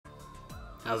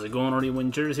How's it going? Already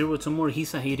win Jerz here with some more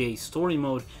Hisahide story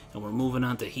mode, and we're moving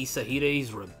on to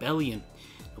Hisahide's Rebellion.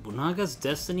 Nobunaga's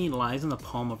destiny lies in the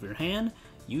palm of your hand.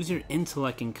 Use your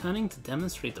intellect and cunning to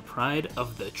demonstrate the pride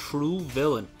of the true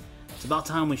villain. It's about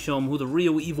time we show him who the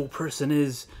real evil person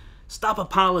is. Stop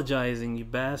apologizing, you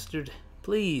bastard.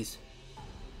 Please.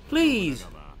 Please.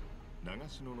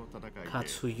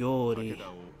 Katsuyori.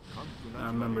 I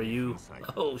remember you.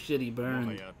 Oh shit, he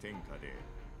burned.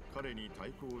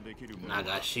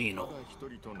 Nagashino.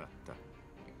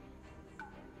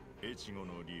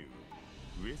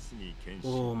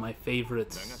 Oh, my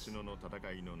favorites.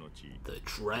 The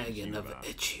Dragon of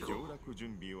Ichigo.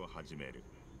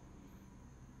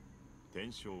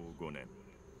 天正5年、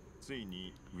つい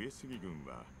に上杉軍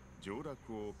は上洛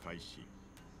を開始。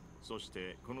そし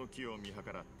てこの機を見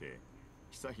計らって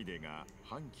久秀が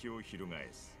反旗を翻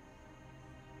す。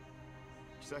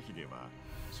久秀は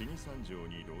死に三条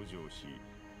に籠城し、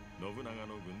信長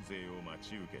の軍勢を待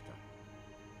ち受けた。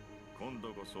今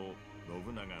度こそ信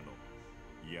長の、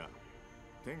いや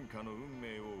天下の運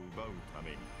命を奪うた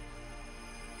めに。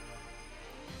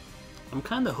 I'm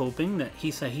kind of hoping that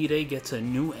Hisahide gets a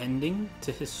new ending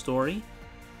to his story,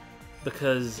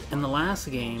 because in the last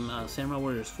game, Samurai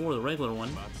Warriors 4, the regular one,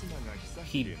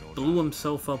 he blew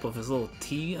himself up with his little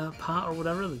tea pot or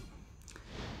whatever,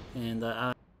 and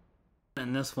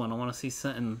in this one, I want to see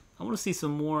something. I want to see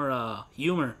some more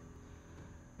humor.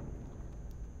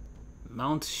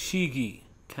 Mount Shigi,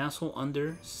 Castle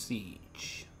Under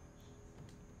Siege.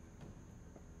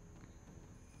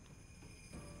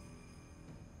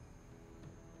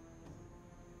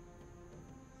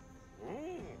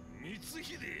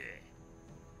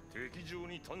 敵場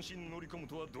に単身乗り込む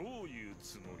とはどういう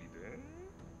つもりだ？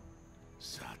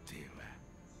さては、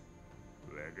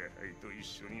我が輩と一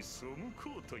緒に背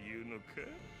こうというのか？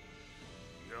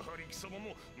やはり貴様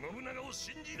も信長を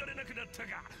信じられなくなった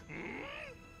か？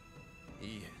い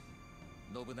いえ、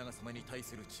信長様に対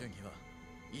する忠義は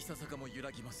いささかも揺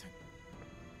らぎません。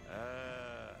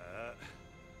ああ、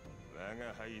我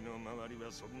が輩の周り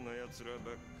はそんな奴ら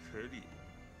ばっかり。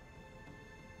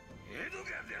江戸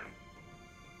川だ。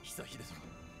 久秀殿、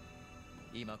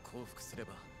今降伏すれ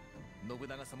ば信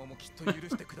長様もきっと許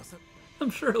してくださる。I'm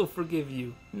sure he'll forgive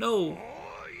you. No. もういい。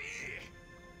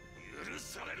許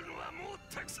されるのはもう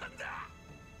たくさんだ。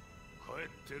帰っ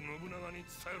て信長に伝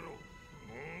えろ。も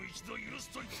う一度許す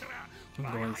と言ったら、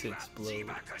 I'm going to explode. 自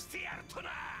爆してやるとな。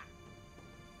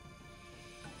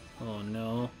 Oh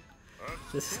no.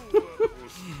 This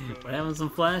we're having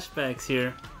some flashbacks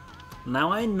here.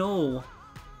 Now I know.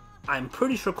 I'm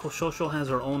pretty sure Koshosho has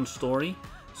her own story,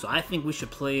 so I think we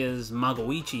should play as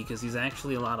Magoichi because he's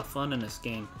actually a lot of fun in this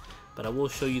game. But I will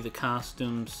show you the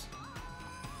costumes.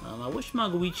 I wish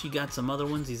Magoichi got some other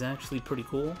ones. He's actually pretty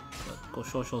cool. But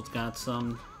Koshosho's got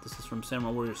some. This is from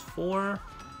Samurai Warriors 4.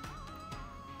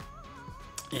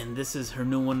 And this is her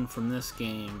new one from this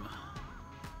game.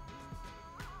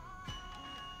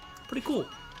 Pretty cool.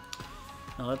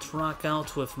 Now let's rock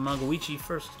out with Magoichi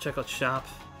first. Check out shop.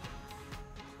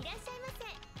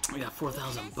 We got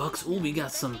 4,000 bucks. Ooh, we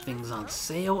got some things on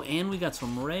sale, and we got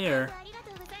some rare.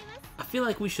 I feel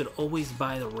like we should always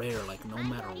buy the rare, like no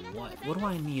matter what. What do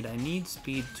I need? I need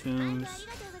speed tombs.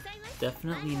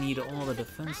 Definitely need all the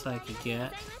defense I could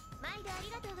get.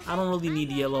 I don't really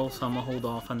need yellow, so I'm gonna hold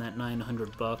off on that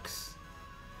 900 bucks.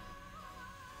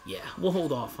 Yeah, we'll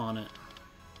hold off on it.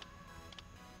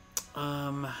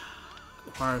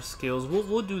 Acquire skills.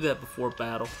 We'll do that before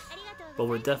battle. But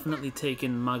we're definitely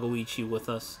taking Magoichi with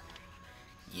us.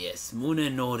 Yes,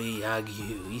 Munenori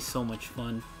Yagyu. He's so much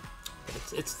fun.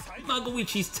 It's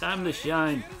Magoichi's time to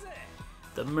shine.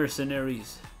 The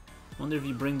mercenaries. Wonder if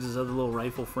he brings his other little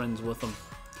rifle friends with him.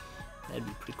 That'd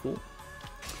be pretty cool.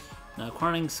 Now,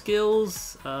 acquiring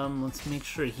skills. Let's make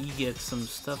sure he gets some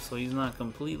stuff so he's not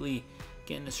completely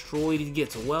getting destroyed. He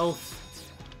gets wealth.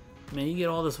 Man, you get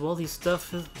all this wealthy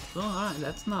stuff. Oh, alright,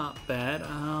 that's not bad.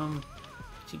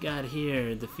 You got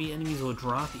here, defeat enemies will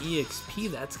drop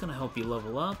EXP, that's gonna help you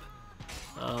level up.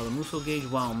 The Muso gauge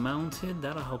while mounted,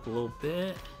 that'll help a little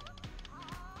bit.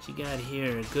 What you got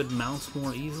here, good mounts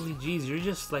more easily. Geez, you're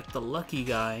just like the lucky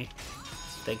guy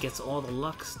that gets all the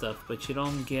luck stuff, but you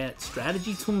don't get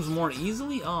strategy tombs more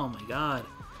easily? Oh my god.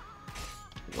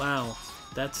 Wow,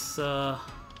 that's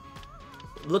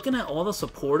looking at all the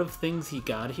supportive things he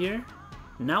got here.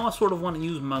 Now I sort of want to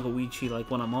use Magoichi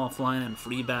like when I'm offline and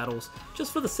free battles,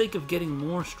 just for the sake of getting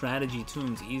more strategy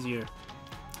tunes easier.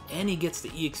 And he gets the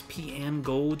EXP and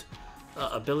gold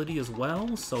ability as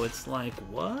well, so it's like,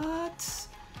 what?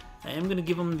 I am going to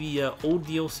give him the old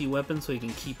DLC weapon so he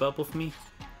can keep up with me,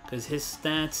 Because his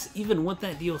stats, even with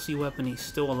that DLC weapon, he's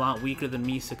still a lot weaker than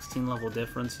me, 16 level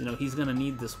difference. You know, he's going to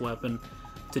need this weapon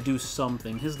to do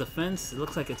something. His defense, it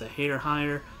looks like it's a hair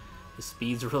higher. His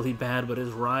speed's really bad, but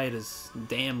his ride is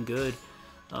damn good.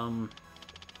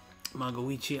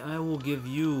 Magoichi, I will give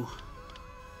you...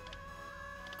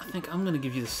 I think I'm going to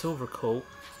give you the silver coat.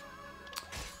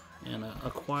 And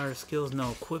acquire skills,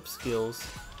 no, equip skills.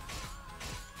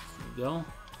 There we go.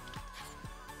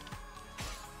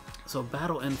 So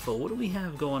battle info, what do we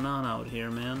have going on out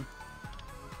here, man?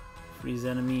 Freeze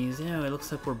enemies, yeah, it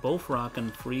looks like we're both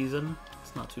rocking freezing.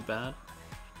 It's not too bad.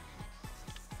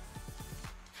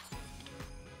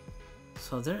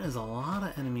 So there is a lot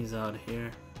of enemies out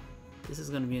here. This is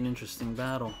going to be an interesting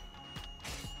battle.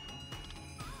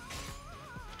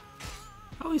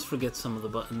 I always forget some of the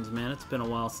buttons, man. It's been a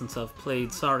while since I've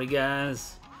played. Sorry,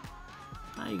 guys.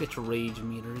 Ah, you got your rage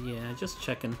meter. Yeah, just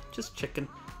checking. Just checking.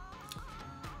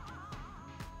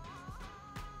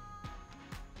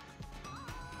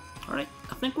 Alright,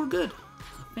 I think we're good.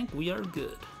 I think we are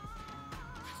good.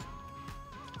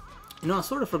 You know, I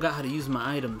sort of forgot how to use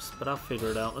my items, but I'll figure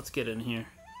it out. Let's get in here.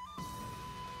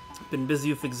 I've been busy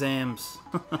with exams.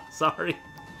 Sorry.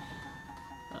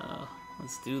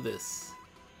 Let's do this.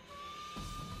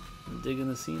 I'm digging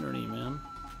the scenery, man.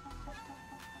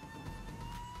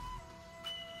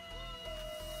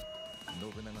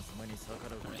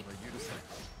 Right.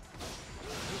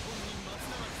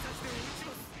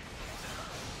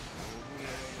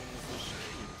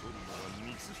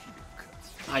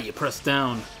 Ah, you press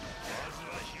down.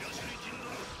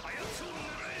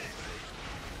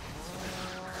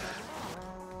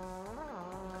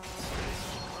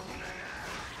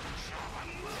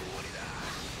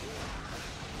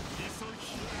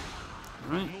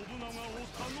 Alright.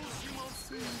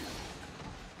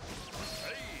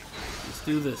 Let's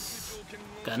do this.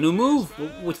 Got a new move.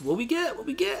 What we get? What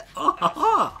we get? Oh, ha,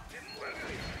 ha.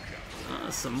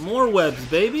 Some more webs,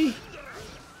 baby.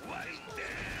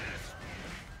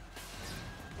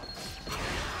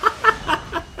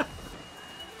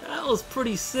 That was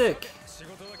pretty sick.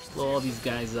 Blow all these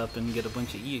guys up and get a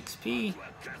bunch of EXP.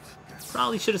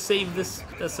 Probably should have saved this.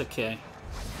 That's okay.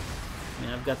 I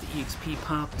mean, I've got the EXP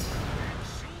popped.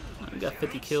 I got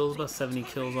 50 kills, about 70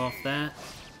 kills off that.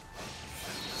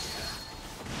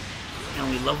 And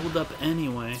we leveled up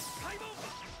anyway.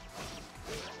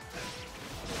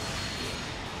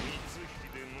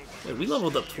 Wait, we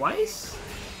leveled up twice?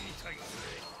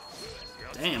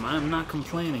 Damn, I'm not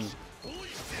complaining.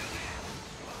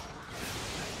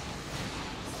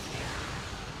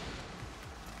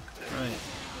 Right.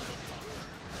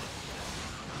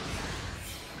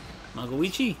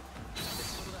 Magoichi,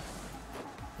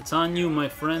 it's on you, my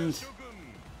friend.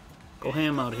 Go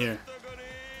ham out here.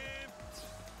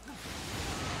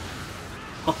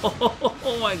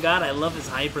 Oh my god, I love his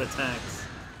hyper attacks.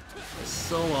 They're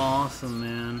so awesome,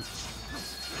 man.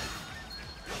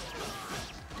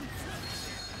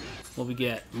 What we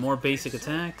get? More basic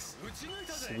attacks?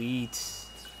 Sweet.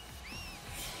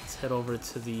 Let's head over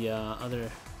to the other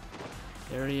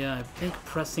area. I think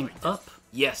pressing up.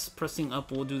 Yes, pressing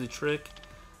up will do the trick.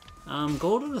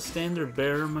 Go to the standard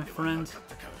bearer, my friend.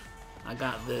 I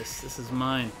got this. This is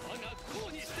mine.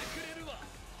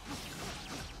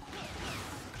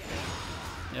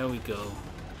 There we go.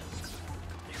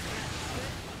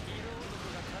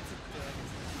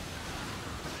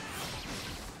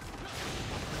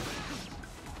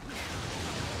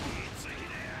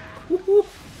 Woohoo!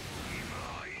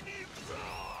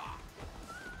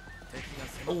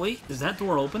 Oh wait, is that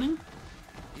door opening?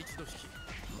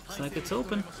 Looks like it's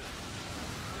open.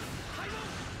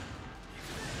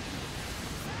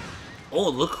 Oh,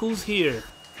 look who's here.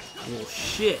 Oh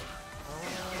shit.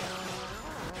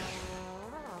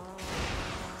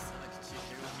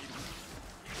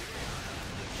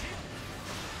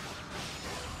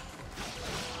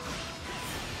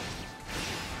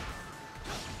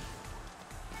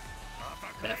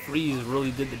 That freeze really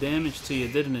did the damage to you,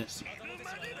 didn't it?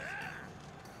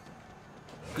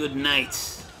 Good night,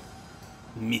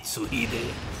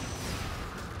 Mitsuhide.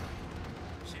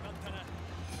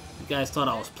 You guys thought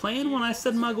I was playing when I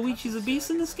said Magoichi's a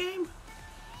beast in this game?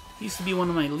 He used to be one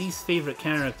of my least favorite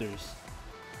characters.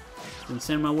 Then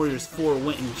Samurai Warriors 4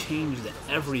 went and changed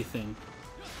everything.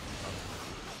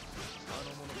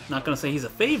 Not gonna say he's a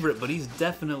favorite, but he's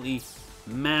definitely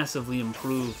massively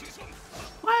improved.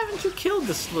 Why haven't you killed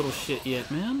this little shit yet,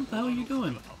 man? What the hell are you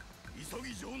doing?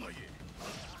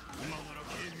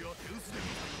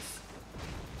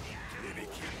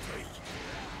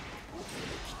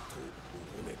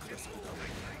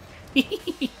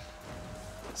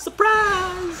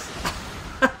 Surprise!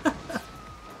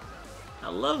 I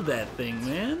love that thing,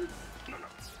 man.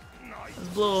 Let's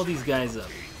blow all these guys up.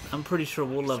 I'm pretty sure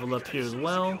we'll level up here as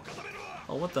well.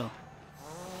 Oh, what the?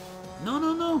 No,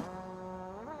 no, no.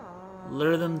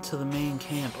 Lure them to the main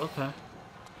camp. Okay.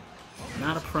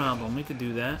 Not a problem. We could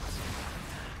do that.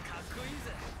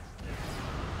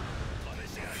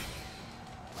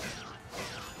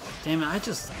 Damn it, I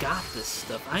just got this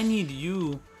stuff. I need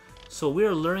you. So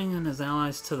we're luring in his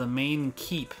allies to the main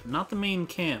keep, not the main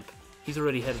camp. He's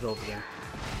already headed over there.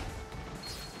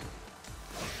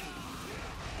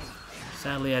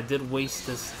 Sadly, I did waste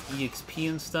this EXP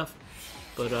and stuff,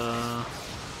 but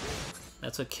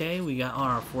that's okay. We got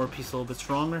our 4-piece a little bit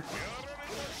stronger.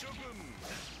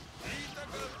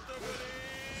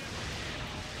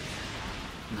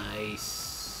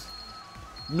 Nice.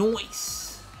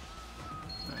 Nice.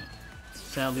 Alright.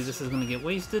 Sadly, this is going to get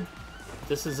wasted.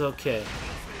 This is okay.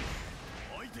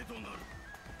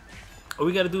 All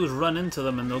we got to do is run into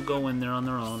them and they'll go in there on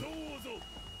their own.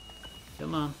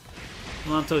 Come on.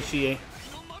 Come on, Toshie.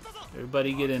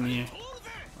 Everybody get in here.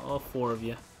 All 4 of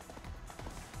you.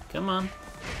 Come on.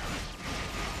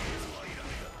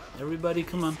 Everybody,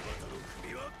 come on.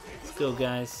 Let's go,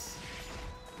 guys.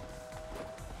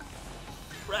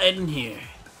 Right in here.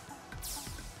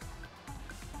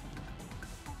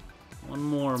 One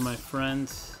more, my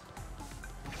friends.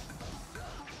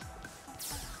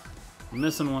 I'm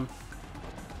missing one.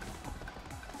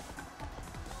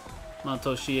 Come on,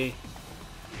 Toshie.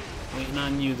 Waiting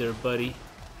on you there, buddy.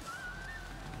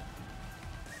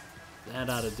 That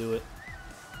ought to do it.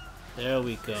 There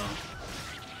we go.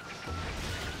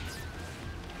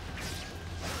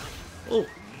 Oh!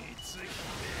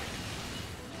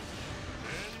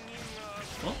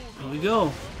 Oh, here we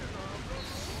go.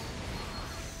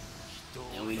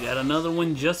 And we got another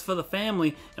one just for the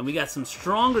family. And we got some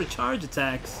stronger charge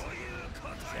attacks.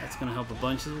 So that's going to help a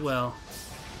bunch as well.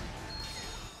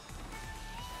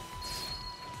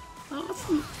 Oh,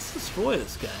 let's destroy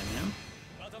this guy, man.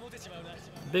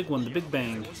 The big one, the big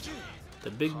bang.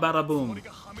 The big bada boom.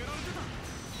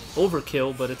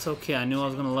 Overkill, but it's okay. I knew I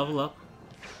was going to level up.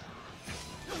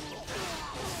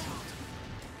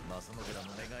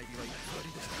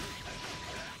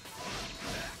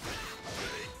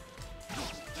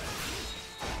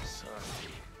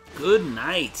 Good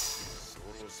night.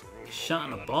 Shot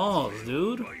in the balls,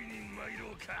 dude.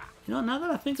 You know, now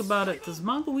that I think about it, does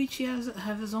Magoichi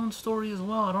have his own story as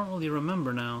well? I don't really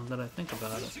remember now that I think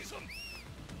about it.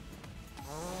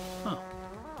 Huh.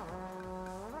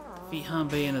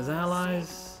 Hisahide and his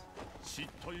allies.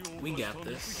 We got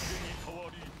this.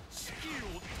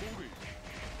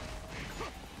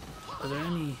 Are there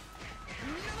any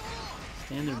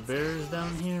standard bearers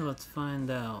down here? Let's find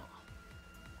out.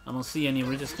 I don't see any.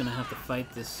 We're just gonna have to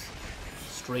fight this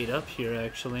straight up here,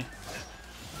 actually.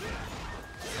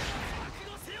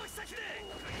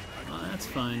 Oh, that's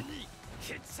fine.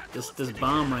 This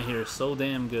bomb right here is so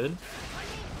damn good.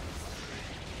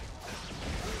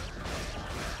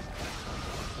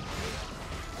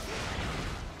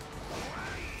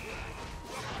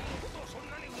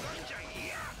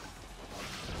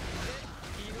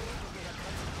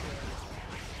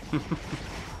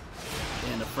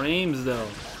 And the frames, though.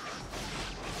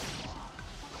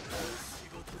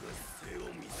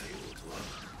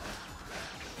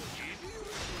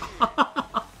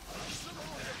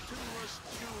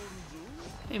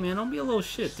 Hey man, don't be a little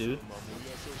shit, dude.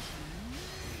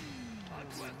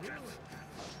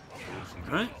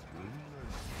 Alright.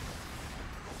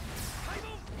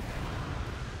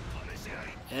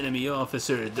 Enemy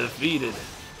officer defeated.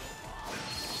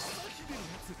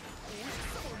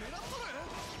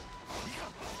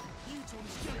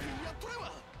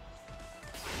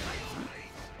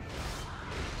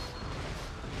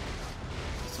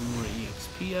 Some more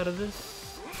EXP out of this.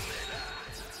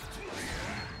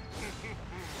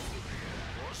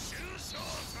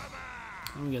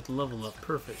 And we got the level up.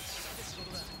 Perfect.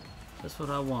 That's what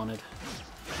I wanted.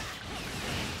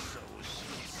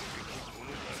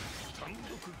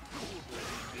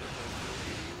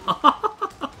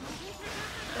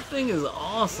 That thing is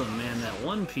awesome, man. That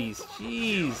one piece.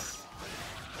 Jeez.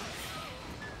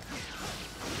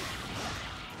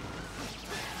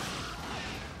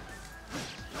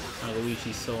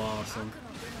 Magoichi's so awesome.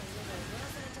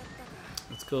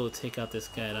 Let's go take out this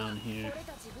guy down here.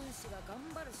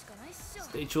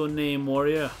 State your name,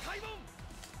 warrior.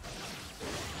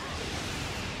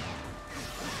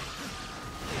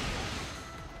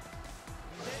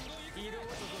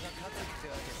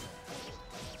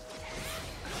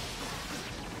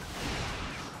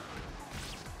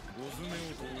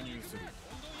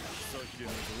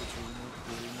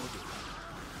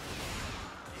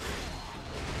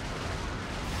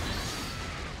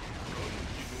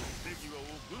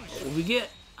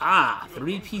 Ah,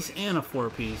 3-piece and a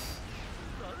 4-piece.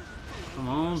 Come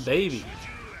on, baby.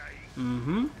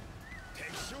 Mm-hmm.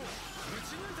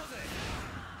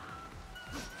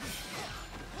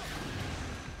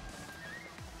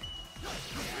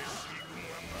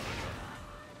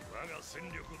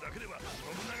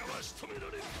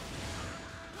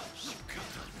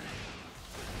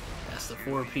 That's the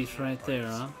 4-piece right there,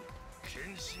 huh?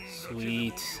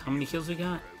 Sweet. How many kills we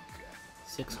got?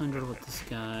 600 with this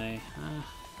guy.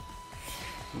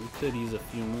 We could use a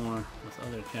few more with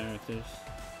other characters.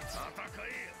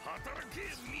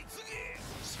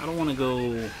 I don't want to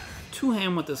go too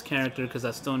ham with this character because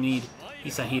I still need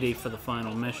Hisahide for the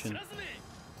final mission.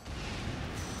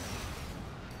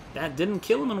 That didn't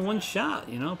kill him in one shot,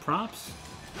 you know, props.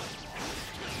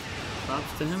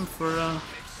 Props to him for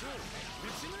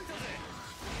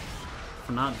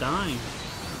not dying.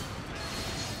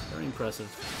 Very impressive.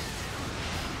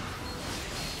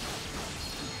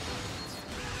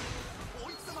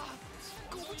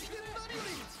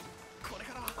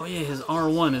 Oh yeah, his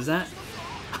R1, is that?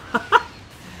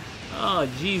 Oh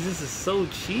jeez, this is so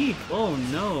cheap. Oh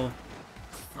no.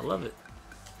 I love it.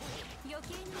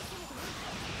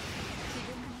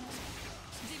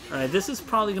 Alright, this is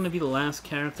probably going to be the last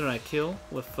character I kill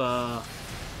with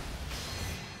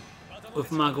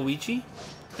Magoichi.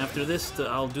 After this,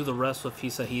 I'll do the rest with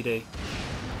Hisahide.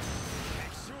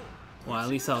 Well, at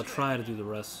least I'll try to do the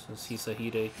rest with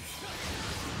Hisahide.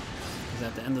 Because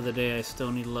at the end of the day, I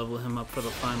still need to level him up for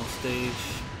the final stage.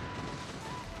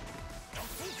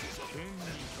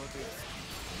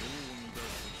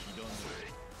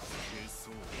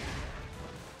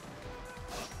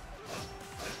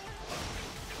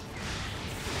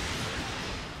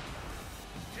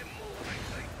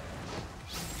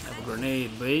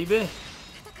 Grenade, baby.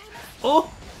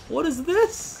 Oh, what is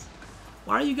this?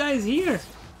 Why are you guys here?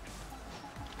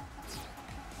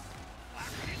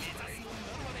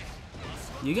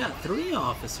 You got 3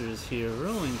 officers here.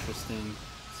 Real interesting.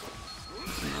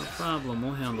 No problem.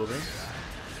 We'll handle this.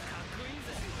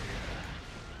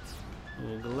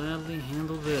 We'll gladly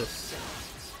handle this.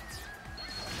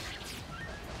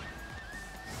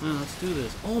 Well, let's do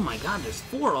this. Oh my god, there's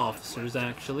 4 officers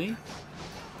actually.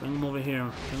 Bring him over here.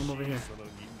 Bring him over here.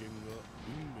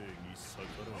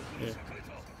 Here.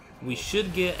 We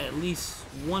should get at least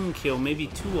 1 kill, maybe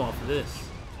 2 off of this.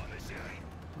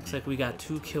 Looks like we got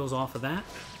 2 kills off of that.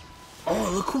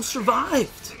 Oh, look who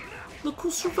survived! Look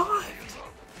who survived!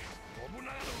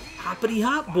 Hoppity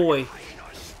hop boy!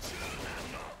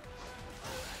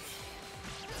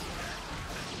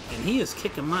 And he is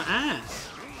kicking my ass.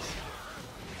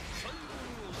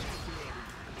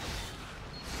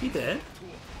 Is he dead?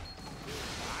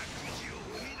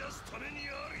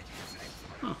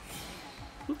 Huh.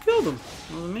 Who killed him?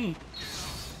 It wasn't me.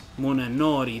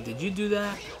 Munenori, did you do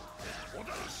that?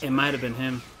 It might have been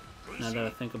him, now that I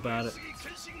think about it.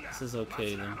 This is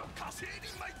okay, though.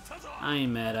 I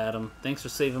ain't mad at him. Thanks for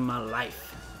saving my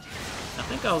life. I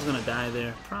think I was gonna die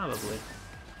there. Probably.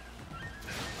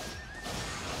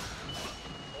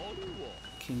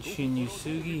 Kenshin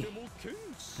Yusugi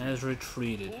has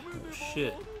retreated. Oh,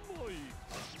 shit.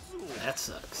 That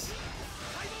sucks.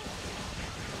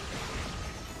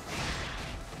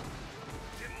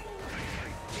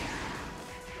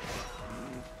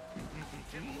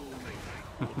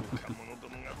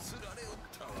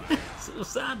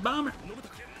 Suicide bomber.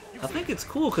 I think it's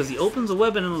cool because he opens a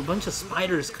weapon and a bunch of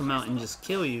spiders come out and just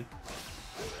kill you.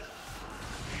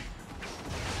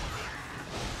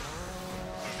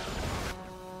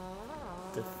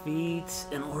 Defeat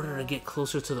in order to get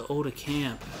closer to the Oda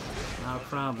camp. Not a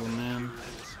problem, man.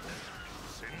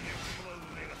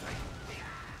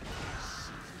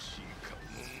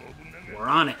 We're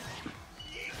on it.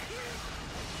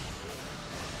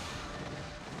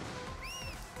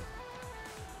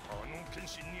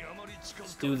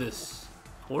 Let's do this.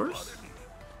 Horse?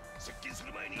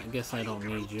 I guess I don't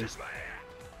need you.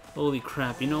 Holy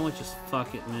crap, you know what? Just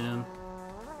fuck it, man.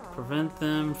 Prevent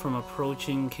them from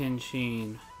approaching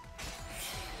Kenshin.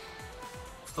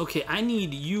 Okay, I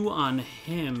need you on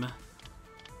him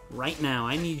right now.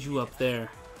 I need you up there.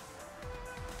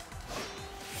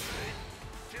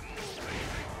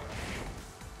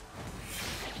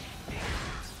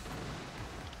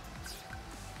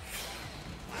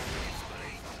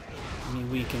 Let me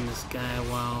weaken this guy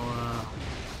while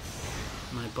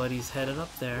my buddy's headed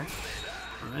up there.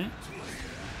 Alright.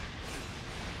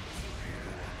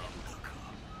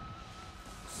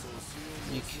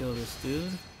 Let me kill this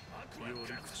dude.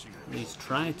 At least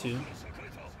try to.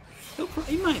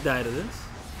 He might die to this.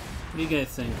 What do you guys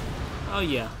think? Oh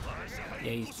yeah.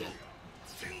 Yeah, he's dead.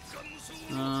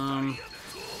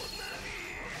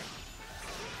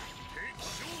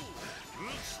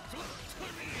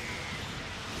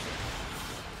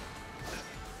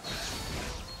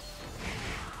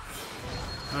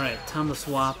 Alright, time to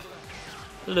swap.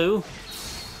 Hello.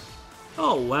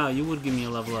 Oh, wow, you would give me a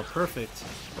level up. Perfect.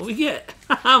 What we get?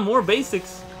 More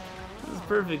basics. That's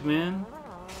perfect, man.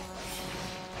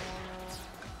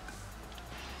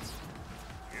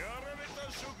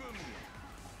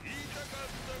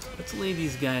 Let's lay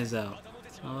these guys out.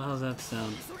 Oh, how's that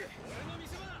sound?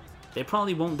 They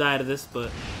probably won't die to this,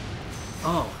 but...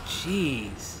 Oh,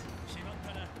 jeez.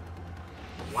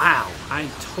 Wow, I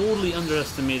totally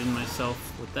underestimated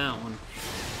myself with that one.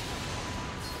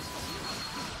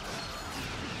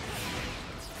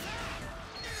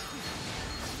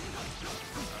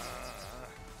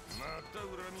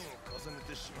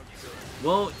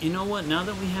 Well, you know what? Now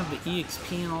that we have the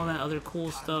EXP and all that other cool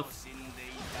stuff,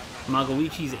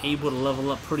 Magoichi's able to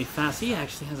level up pretty fast. He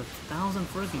actually has 1,000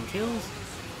 freaking kills.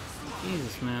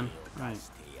 Jesus, man. Right.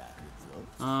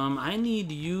 I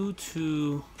need you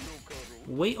to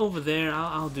wait over there.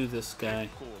 I'll do this guy.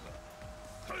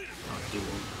 I'll do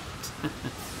him.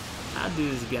 I'll do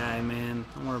this guy, man.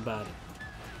 Don't worry about it.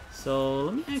 So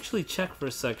let me actually check for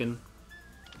a second.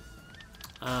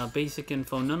 Basic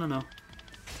info. No.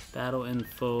 Battle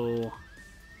info.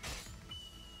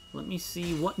 Let me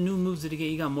see, what new moves did he get?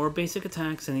 He got more basic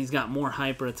attacks, and he's got more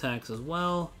hyper attacks as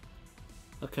well.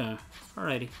 Okay,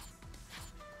 alrighty.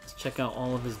 Let's check out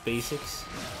all of his basics.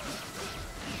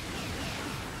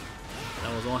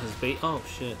 That was all his oh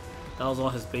shit. That was all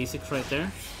his basics right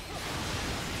there.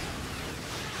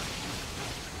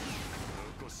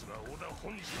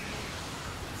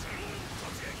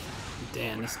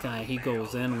 Damn, this guy, he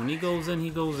goes in. When he goes in, he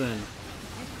goes in.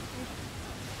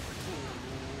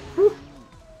 Whew.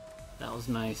 That was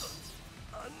nice.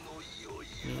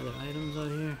 Any other items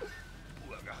out here?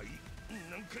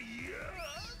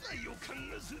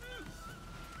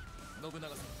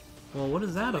 Well, what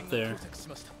is that up there?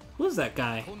 Who is that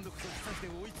guy?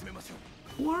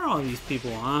 Who are all these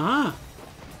people? Uh-huh.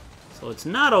 So it's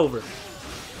not over.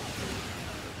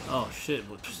 Oh shit,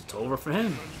 it's over for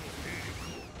him.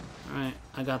 Alright,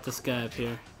 I got this guy up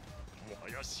here.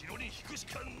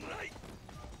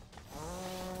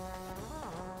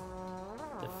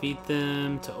 Defeat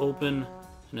them to open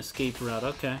an escape route.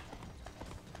 Okay.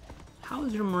 How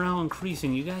is your morale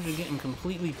increasing? You guys are getting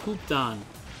completely pooped on.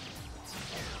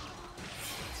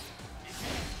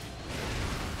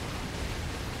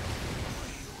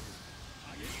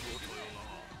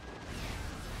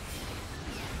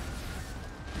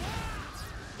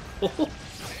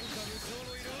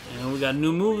 And we got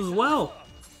new moves as well.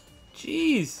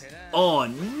 Jeez. Oh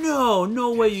no,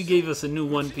 no way you gave us a new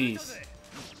One Piece.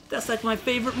 That's like my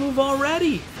favorite move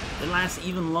already. It lasts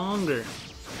even longer.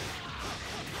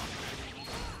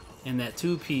 And that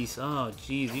 2-piece. Oh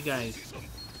jeez, you guys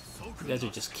are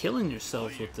just killing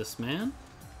yourselves with this, man.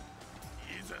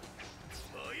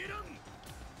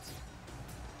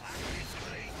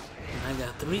 I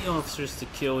got 3 officers to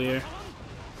kill here.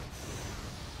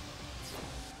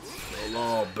 They'll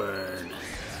all burn.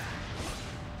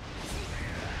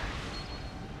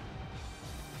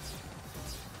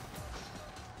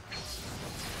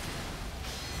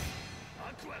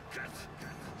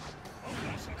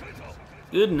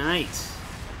 Good night.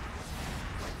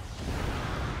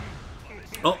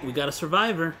 Oh, we got a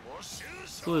survivor.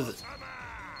 Who is it?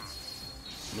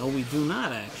 No, we do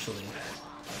not actually.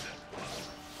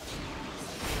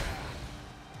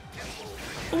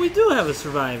 Oh, we do have a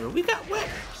survivor. We got what?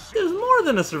 There's more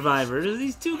than a survivor. There's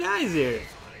these 2 guys here.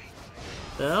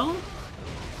 The hell?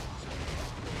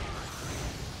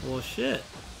 Well, shit.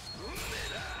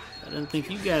 I didn't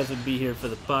think you guys would be here for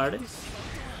the party.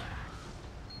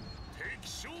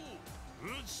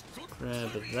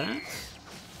 Grab that.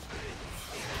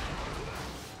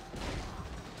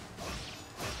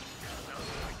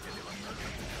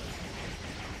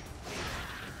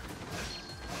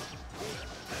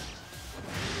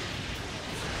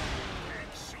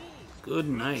 Good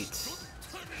night.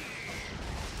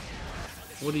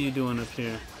 What are you doing up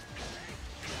here?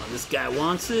 Oh, this guy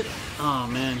wants it? Oh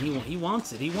man, he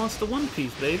wants it. He wants the One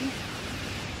Piece, baby.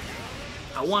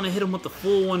 I want to hit him with the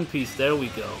full One Piece. There we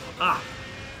go. Ah.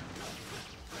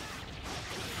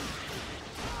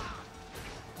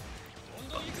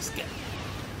 Oh, this guy.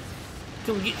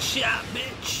 Come get shot,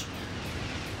 bitch.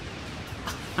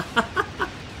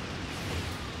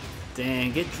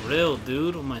 Dang, get drilled,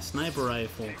 dude, with my sniper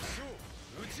rifle.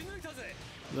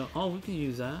 Oh, we can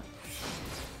use that.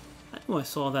 I knew I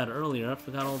saw that earlier. I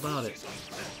forgot all about it.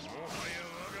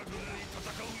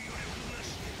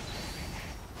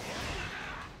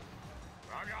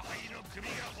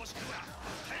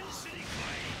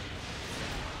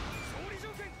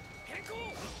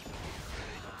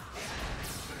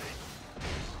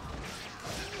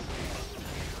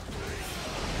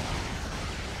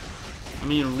 I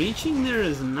mean, reaching there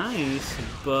is nice,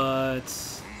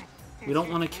 but we don't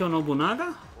want to kill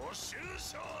Nobunaga?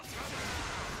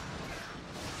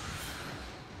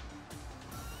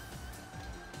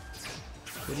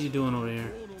 What are you doing over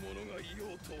here?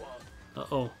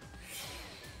 Uh-oh.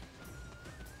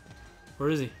 Where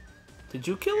is he? Did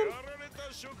you kill him?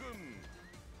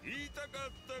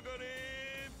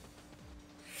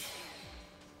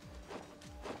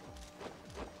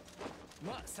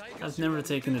 I've never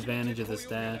taken advantage of this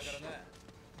dash.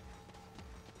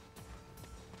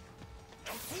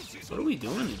 What are we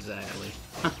doing exactly?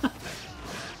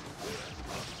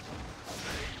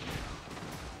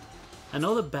 I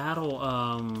know the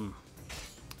battle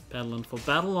info.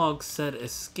 Battle log said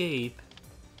escape.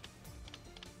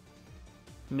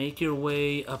 Make your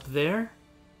way up there.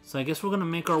 So I guess we're gonna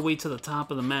make our way to the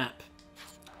top of the map.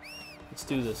 Let's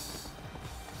do this.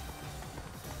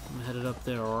 I'm headed up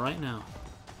there right now.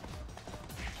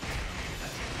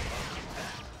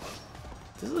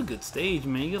 This is a good stage,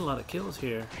 man. You get a lot of kills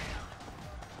here.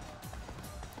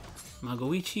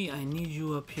 Magoichi, I need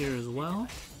you up here as well.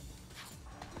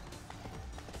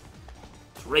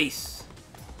 Let's race.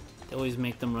 They always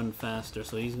make them run faster,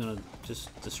 so he's gonna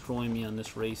just destroy me on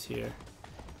this race here.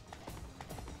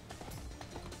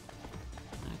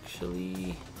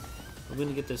 Actually, we're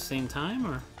gonna get the same time,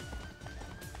 or?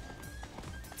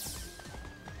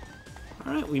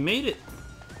 Alright, we made it.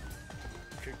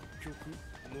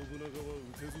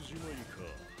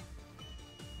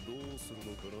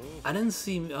 I didn't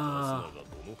see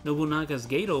Nobunaga's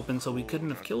gate open, so we couldn't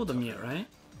have killed him yet, right?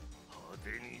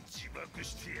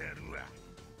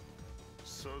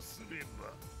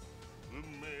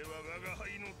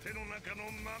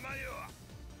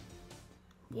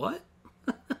 What?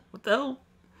 What the hell?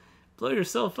 Blow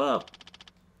yourself up.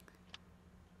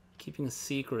 Keeping a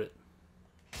secret.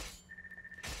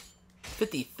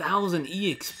 50,000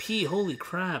 EXP, holy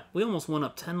crap. We almost went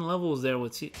up 10 levels there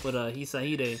with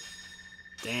Hisahide.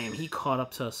 Damn, he caught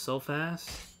up to us so fast.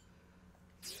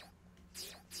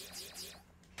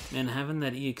 Man, having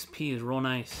that EXP is real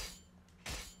nice.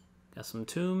 Got some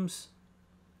tombs.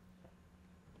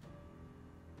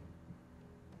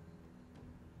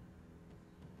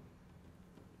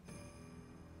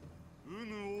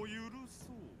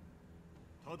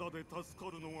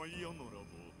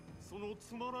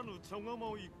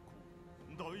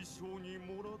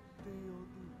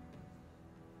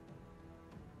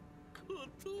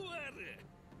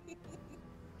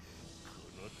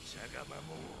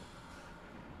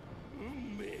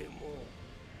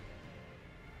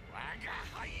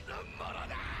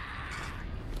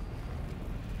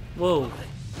 Whoa.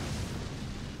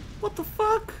 What the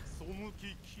fuck?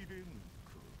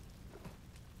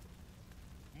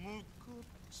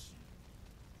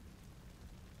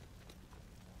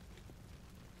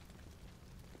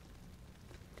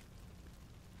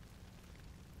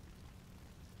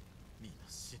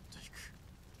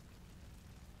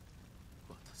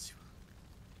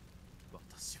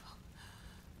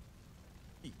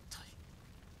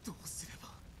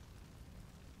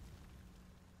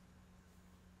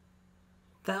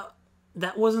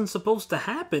 That wasn't supposed to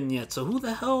happen yet, so who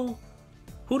the hell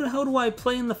do I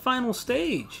play in the final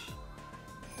stage?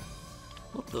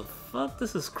 What the fuck?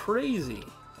 This is crazy.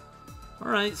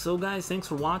 Alright, so guys, thanks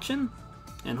for watching,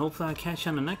 and hopefully I'll catch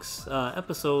you on the next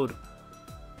episode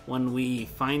when we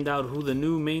find out who the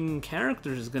new main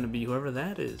character is going to be, whoever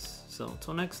that is. So,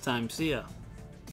 until next time, see ya.